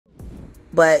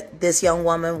But this young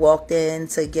woman walked in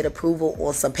to get approval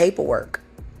on some paperwork.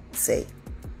 See?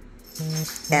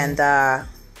 And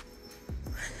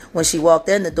when she walked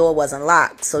in, the door wasn't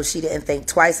locked. So she didn't think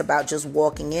twice about just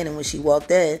walking in. And when she walked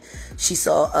in, she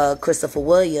saw Christopher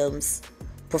Williams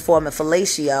performing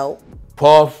Fellatio.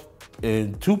 Puff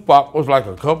and Tupac was like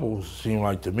a couple, seemed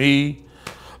like to me.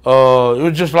 It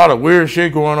was just a lot of weird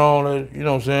shit going on, you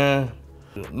know what I'm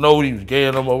saying? Nobody was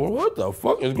gaying them over. What the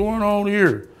fuck is going on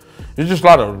here? It's just a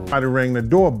lot of... I rang the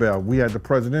doorbell. We had the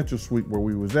presidential suite where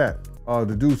we was at.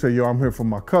 The dude said, yo, I'm here for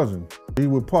my cousin. He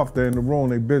with Puff, they're in the room,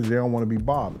 they busy, they don't want to be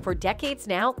bothered. For decades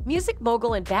now, music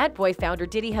mogul and bad boy founder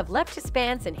Diddy have left his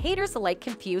fans and haters alike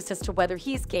confused as to whether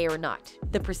he's gay or not.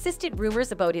 The persistent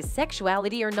rumors about his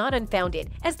sexuality are not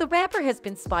unfounded, as the rapper has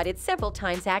been spotted several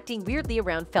times acting weirdly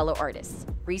around fellow artists.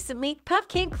 Recently, Puff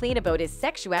came clean about his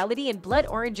sexuality in Blood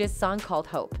Orange's song called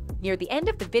Hope. Near the end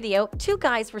of the video, two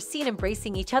guys were seen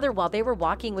embracing each other while they were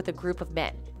walking with a group of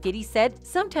men. Diddy said,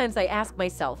 "Sometimes I ask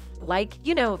myself, like,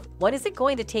 you know, what is it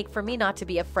going to take for me not to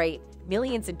be afraid?"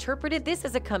 Millions interpreted this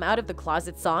as a come out of the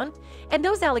closet song, and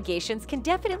those allegations can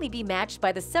definitely be matched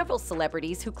by the several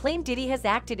celebrities who claim Diddy has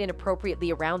acted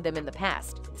inappropriately around them in the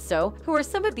past. So, who are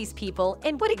some of these people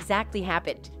and what exactly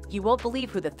happened? You won't believe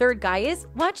who the third guy is?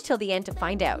 Watch till the end to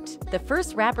find out. The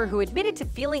first rapper who admitted to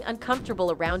feeling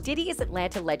uncomfortable around Diddy is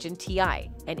Atlanta legend T.I.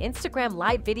 An Instagram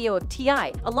live video of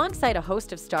T.I. alongside a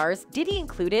host of stars Diddy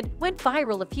included went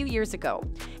viral a few years ago,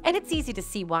 and it's easy to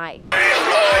see why.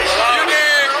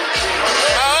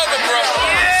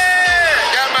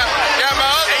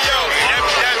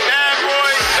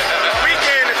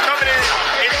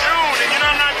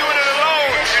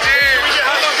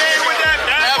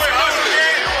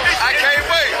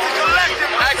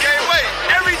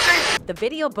 The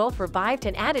video both revived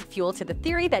and added fuel to the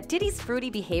theory that Diddy's fruity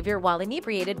behavior while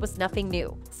inebriated was nothing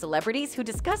new. Celebrities who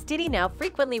discuss Diddy now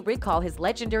frequently recall his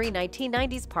legendary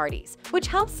 1990s parties, which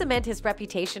helped cement his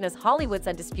reputation as Hollywood's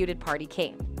undisputed party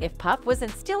king. If Puff was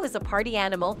and still is a party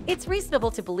animal, it's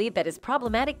reasonable to believe that his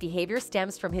problematic behavior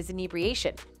stems from his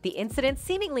inebriation. The incident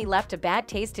seemingly left a bad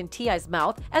taste in T.I.'s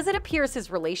mouth, as it appears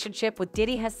his relationship with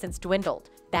Diddy has since dwindled.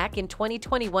 Back in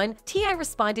 2021, T.I.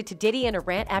 responded to Diddy in a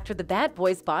rant after the Bad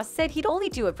Boys boss said he'd only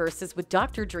do a verses with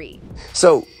Dr. Dre.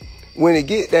 So, when it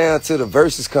get down to the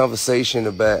versus conversation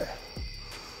about,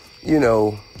 you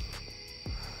know,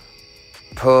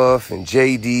 Puff and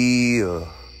JD or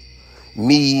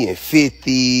me and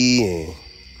 50 and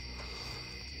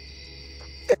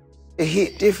it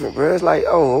hit different, bro. It's like,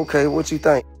 oh, okay, what you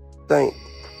think?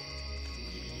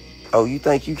 Oh, you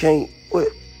think you can't? What?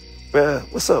 Bruh,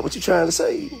 what's up? What you trying to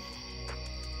say?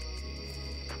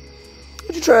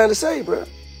 What you trying to say, bruh?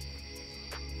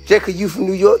 Jacka, you from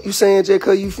New York? You saying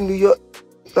Jacka, you from New York?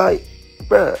 Like,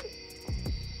 bruh,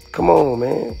 come on,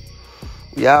 man.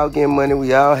 We all getting money.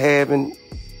 We all having,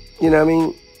 you know what I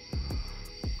mean?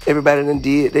 Everybody done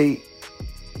did they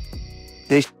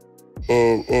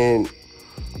and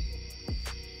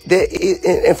that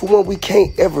and for one, we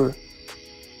can't ever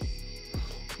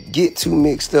get too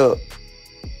mixed up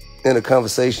in a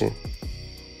conversation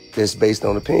that's based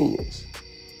on opinions.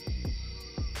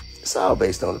 It's all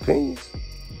based on opinions.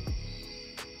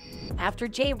 After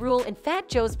J. Rule and Fat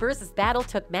Joe's versus battle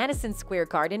took Madison Square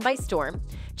Garden by storm,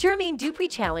 Jermaine Dupri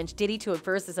challenged Diddy to a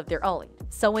versus of their own.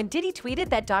 So when Diddy tweeted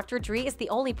that Dr. Dre is the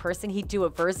only person he'd do a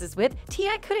versus with,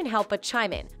 T.I. couldn't help but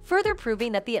chime in, further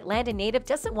proving that the Atlanta native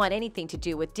doesn't want anything to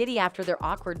do with Diddy after their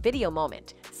awkward video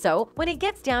moment. So when it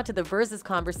gets down to the versus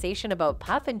conversation about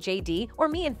Puff and JD or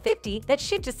me and 50, that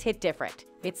shit just hit different.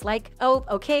 It's like, oh,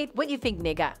 okay, what you think,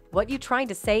 nigga? What you trying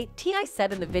to say? T.I.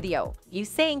 said in the video. You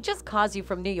saying just cause you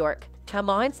from New York. Come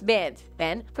on, spin.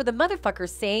 Then, for the motherfucker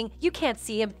saying, you can't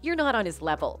see him, you're not on his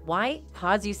level. Why?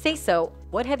 Cause you say so.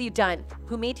 What have you done?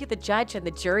 Who made you the judge and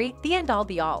the jury? The end all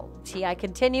be all. T.I.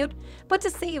 continued, but to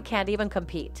say you can't even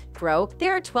compete. Bro,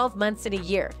 there are 12 months in a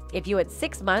year. If you had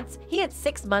 6 months, he had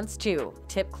 6 months too.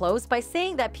 Tip closed by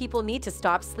saying that people need to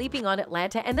stop sleeping on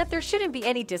Atlanta and that there shouldn't be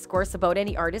any discourse about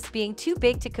any artist being too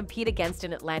big to compete against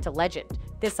an Atlanta legend.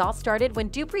 This all started when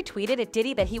Dupri tweeted at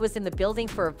Diddy that he was in the building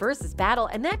for a versus battle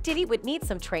and that Diddy would need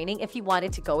some training if he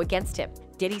wanted to go against him.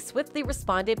 Diddy swiftly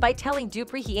responded by telling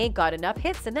Dupri he ain't got enough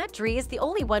hits and that Dre is the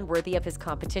only one worthy of his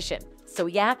competition. So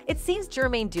yeah, it seems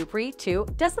Jermaine Dupri, too,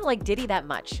 doesn't like Diddy that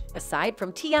much. Aside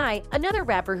from T.I., another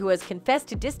rapper who has confessed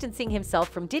to distancing himself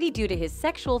from Diddy due to his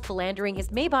sexual philandering is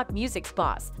Maybach Music's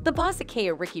boss, the boss of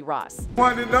K.O. Ricky Ross.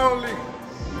 One and only.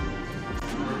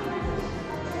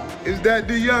 Is that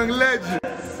the young legend?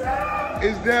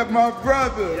 Is that my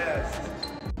brother? Yes.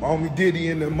 My homie Diddy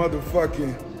in the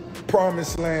motherfucking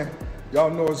promised land. Y'all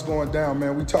know it's going down,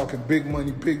 man. We talking big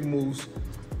money, big moves.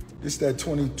 It's that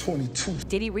 2022.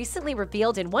 Diddy recently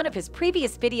revealed in one of his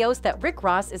previous videos that Rick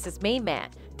Ross is his main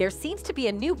man. There seems to be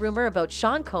a new rumor about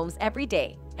Sean Combs every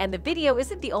day, and the video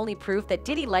isn't the only proof that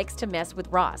Diddy likes to mess with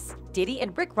Ross. Diddy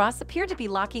and Rick Ross appear to be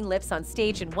locking lips on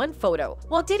stage in one photo,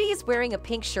 while Diddy is wearing a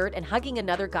pink shirt and hugging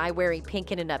another guy wearing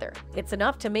pink in another. It's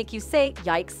enough to make you say,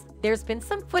 yikes. There's been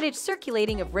some footage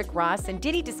circulating of Rick Ross and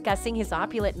Diddy discussing his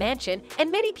opulent mansion, and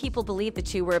many people believe the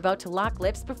two were about to lock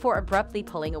lips before abruptly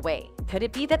pulling away. Could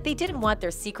it be that they didn't want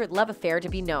their secret love affair to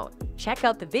be known? Check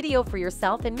out the video for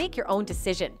yourself and make your own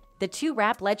decision. The two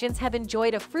rap legends have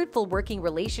enjoyed a fruitful working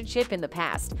relationship in the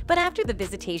past, but after the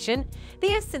visitation,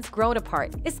 they have since grown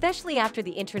apart, especially after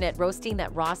the internet roasting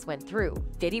that Ross went through.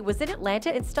 Diddy was in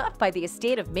Atlanta and stopped by the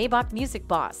estate of Maybach music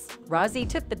boss. Rozzy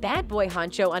took the bad boy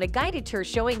honcho on a guided tour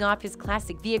showing off his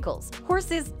classic vehicles,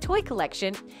 horses, toy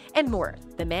collection, and more.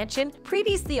 The mansion,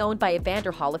 previously owned by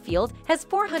Evander Holyfield, has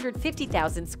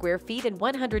 450,000 square feet and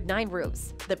 109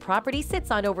 rooms. The property sits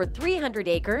on over 300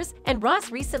 acres, and Ross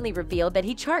recently revealed that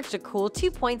he charged a cool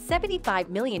 $2.75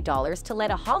 million to let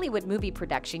a Hollywood movie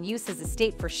production use his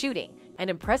estate for shooting. An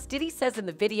impressed Diddy says in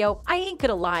the video, "I ain't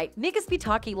gonna lie, niggas be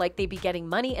talking like they be getting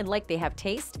money and like they have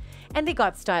taste, and they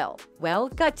got style. Well,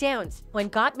 got downs. When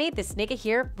God made this nigga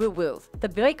here, woo-woo. The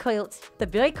boy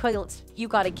coiled, you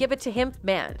gotta give it to him,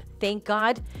 man. Thank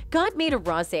God. God made a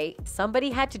rose. Somebody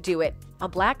had to do it. A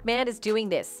black man is doing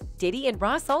this." Diddy and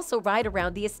Ross also ride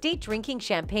around the estate drinking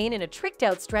champagne in a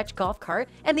tricked-out stretch golf cart,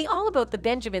 and the All About the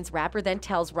Benjamins rapper then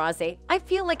tells Ross, "I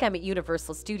feel like I'm at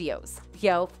Universal Studios.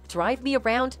 Yo, drive me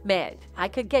around, man. I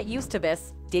could get used to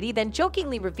this." Diddy then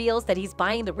jokingly reveals that he's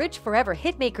buying the Rich Forever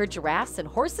hitmaker giraffes and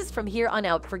horses from here on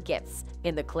out for gifts.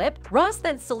 In the clip, Ross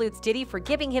then salutes Diddy for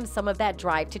giving him some of that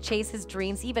drive to chase his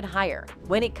dreams even higher.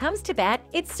 When it comes to that,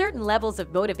 it's certain levels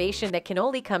of motivation that can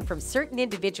only come from certain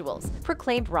individuals,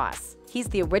 proclaimed Ross. He's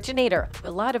the originator.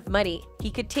 A lot of money.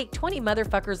 He could take 20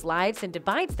 motherfuckers' lives and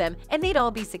divides them, and they'd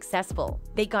all be successful.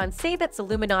 They gon' say that's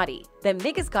Illuminati. Them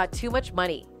niggas got too much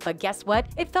money. But guess what?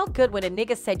 It felt good when a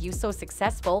nigga said you so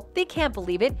successful. They can't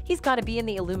believe it. He's gotta be in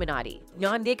the Illuminati.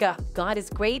 Nah, nigga. God is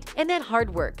great, and then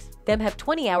hard work. Them have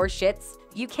 20-hour shits.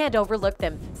 You can't overlook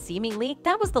them. Seemingly,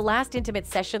 that was the last intimate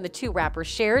session the two rappers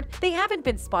shared. They haven't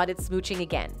been spotted smooching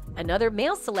again. Another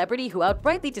male celebrity who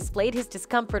outrightly displayed his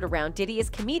discomfort around Diddy is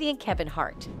comedian Kevin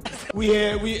Hart. We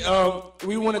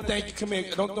want to thank you. Come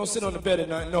here. Don't sit on the bed at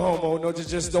night. No homo. No,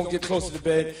 just don't get close to the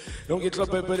bed. Don't get close.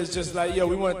 But it's just like, yo,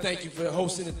 we want to thank you for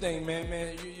hosting the thing, man.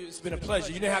 It's been a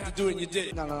pleasure. You didn't have to do it, and you did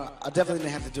it. No. I definitely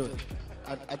didn't have to do it.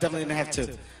 I definitely didn't have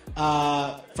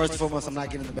to. First and foremost, I'm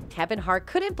not getting the bed. Kevin Hart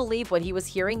couldn't believe what he was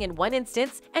hearing in one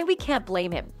instance, and we can't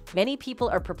blame him. Many people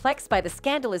are perplexed by the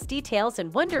scandalous details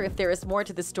and wonder if there is more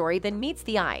to the story than meets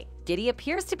the eye. Diddy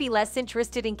appears to be less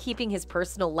interested in keeping his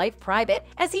personal life private,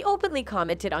 as he openly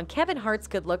commented on Kevin Hart's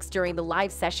good looks during the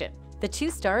live session. The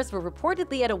two stars were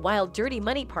reportedly at a wild Dirty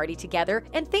Money party together,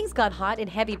 and things got hot and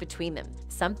heavy between them.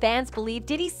 Some fans believe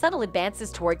Diddy's subtle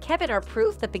advances toward Kevin are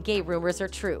proof that the gay rumors are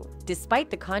true. Despite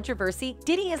the controversy,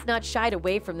 Diddy has not shied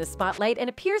away from the spotlight and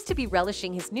appears to be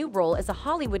relishing his new role as a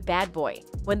Hollywood bad boy.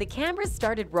 When the cameras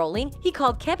started rolling, he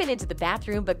called Kevin into the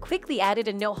bathroom but quickly added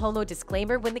a no homo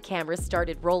disclaimer when the cameras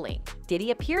started rolling.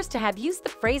 Diddy appears to have used the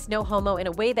phrase no homo in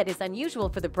a way that is unusual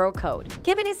for the bro code,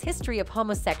 given his history of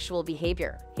homosexual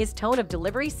behavior. His tone of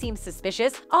delivery seems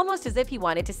suspicious, almost as if he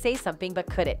wanted to say something but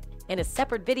couldn't. In a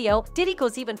separate video, Diddy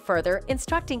goes even further,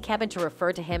 instructing Kevin to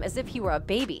refer to him as if he were a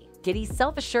baby. Diddy's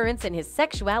self-assurance in his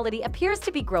sexuality appears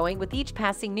to be growing with each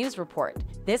passing news report.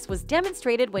 This was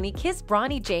demonstrated when he kissed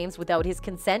Bronny James without his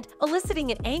consent,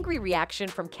 eliciting an angry reaction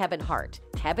from Kevin Hart.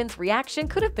 Kevin's reaction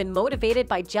could have been motivated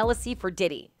by jealousy for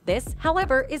Diddy. This,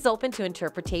 however, is open to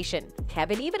interpretation.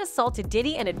 Kevin even assaulted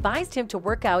Diddy and advised him to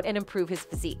work out and improve his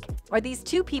physique. Are these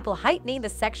two people heightening the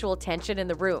sexual tension in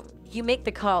the room? You make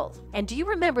the call. And do you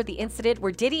remember the incident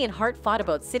where Diddy and Hart fought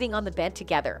about sitting on the bed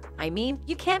together? I mean,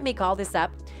 you can't make all this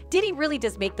up. Diddy really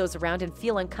does make those around him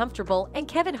feel uncomfortable, and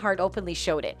Kevin Hart openly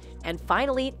showed it. And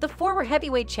finally, the former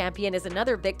heavyweight champion is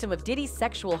another victim of Diddy's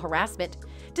sexual harassment,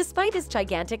 despite his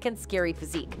gigantic and scary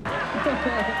physique.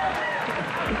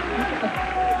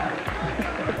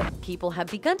 People have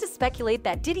begun to speculate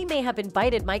that Diddy may have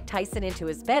invited Mike Tyson into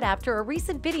his bed after a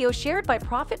recent video shared by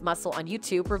Prophet Muscle on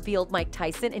YouTube revealed Mike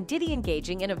Tyson and Diddy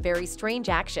engaging in a very strange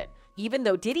action. Even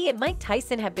though Diddy and Mike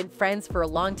Tyson have been friends for a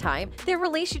long time, their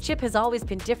relationship has always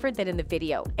been different than in the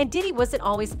video, and Diddy wasn't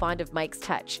always fond of Mike's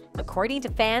touch. According to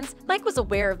fans, Mike was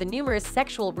aware of the numerous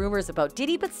sexual rumors about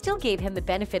Diddy but still gave him the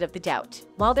benefit of the doubt.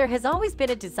 While there has always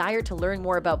been a desire to learn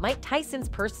more about Mike Tyson's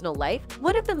personal life,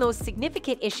 one of the most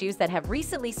significant issues that have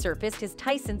recently surfaced is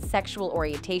Tyson's sexual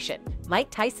orientation. Mike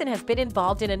Tyson has been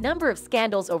involved in a number of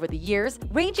scandals over the years,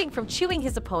 ranging from chewing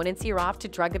his opponent's ear off to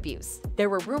drug abuse. There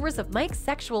were rumors of Mike's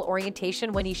sexual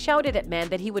orientation when he shouted at men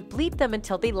that he would bleep them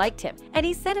until they liked him, and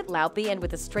he said it loudly and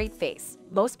with a straight face.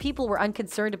 Most people were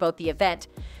unconcerned about the event,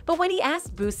 but when he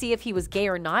asked Boosie if he was gay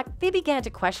or not, they began to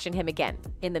question him again.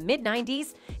 In the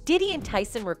mid-90s, Diddy and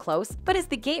Tyson were close, but as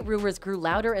the gay rumors grew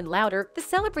louder and louder, the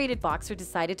celebrated boxer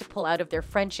decided to pull out of their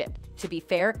friendship. To be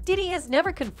fair, Diddy has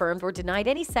never confirmed or denied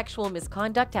any sexual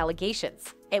misconduct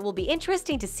allegations. It will be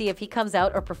interesting to see if he comes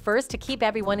out or prefers to keep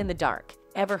everyone in the dark.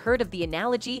 Ever heard of the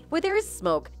analogy, where there is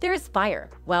smoke, there is fire?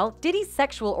 Well, Diddy's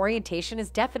sexual orientation is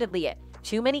definitely it.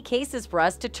 Too many cases for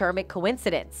us to term it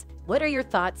coincidence. What are your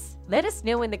thoughts? Let us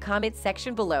know in the comments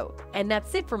section below. And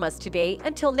that's it from us today.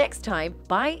 Until next time,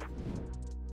 bye!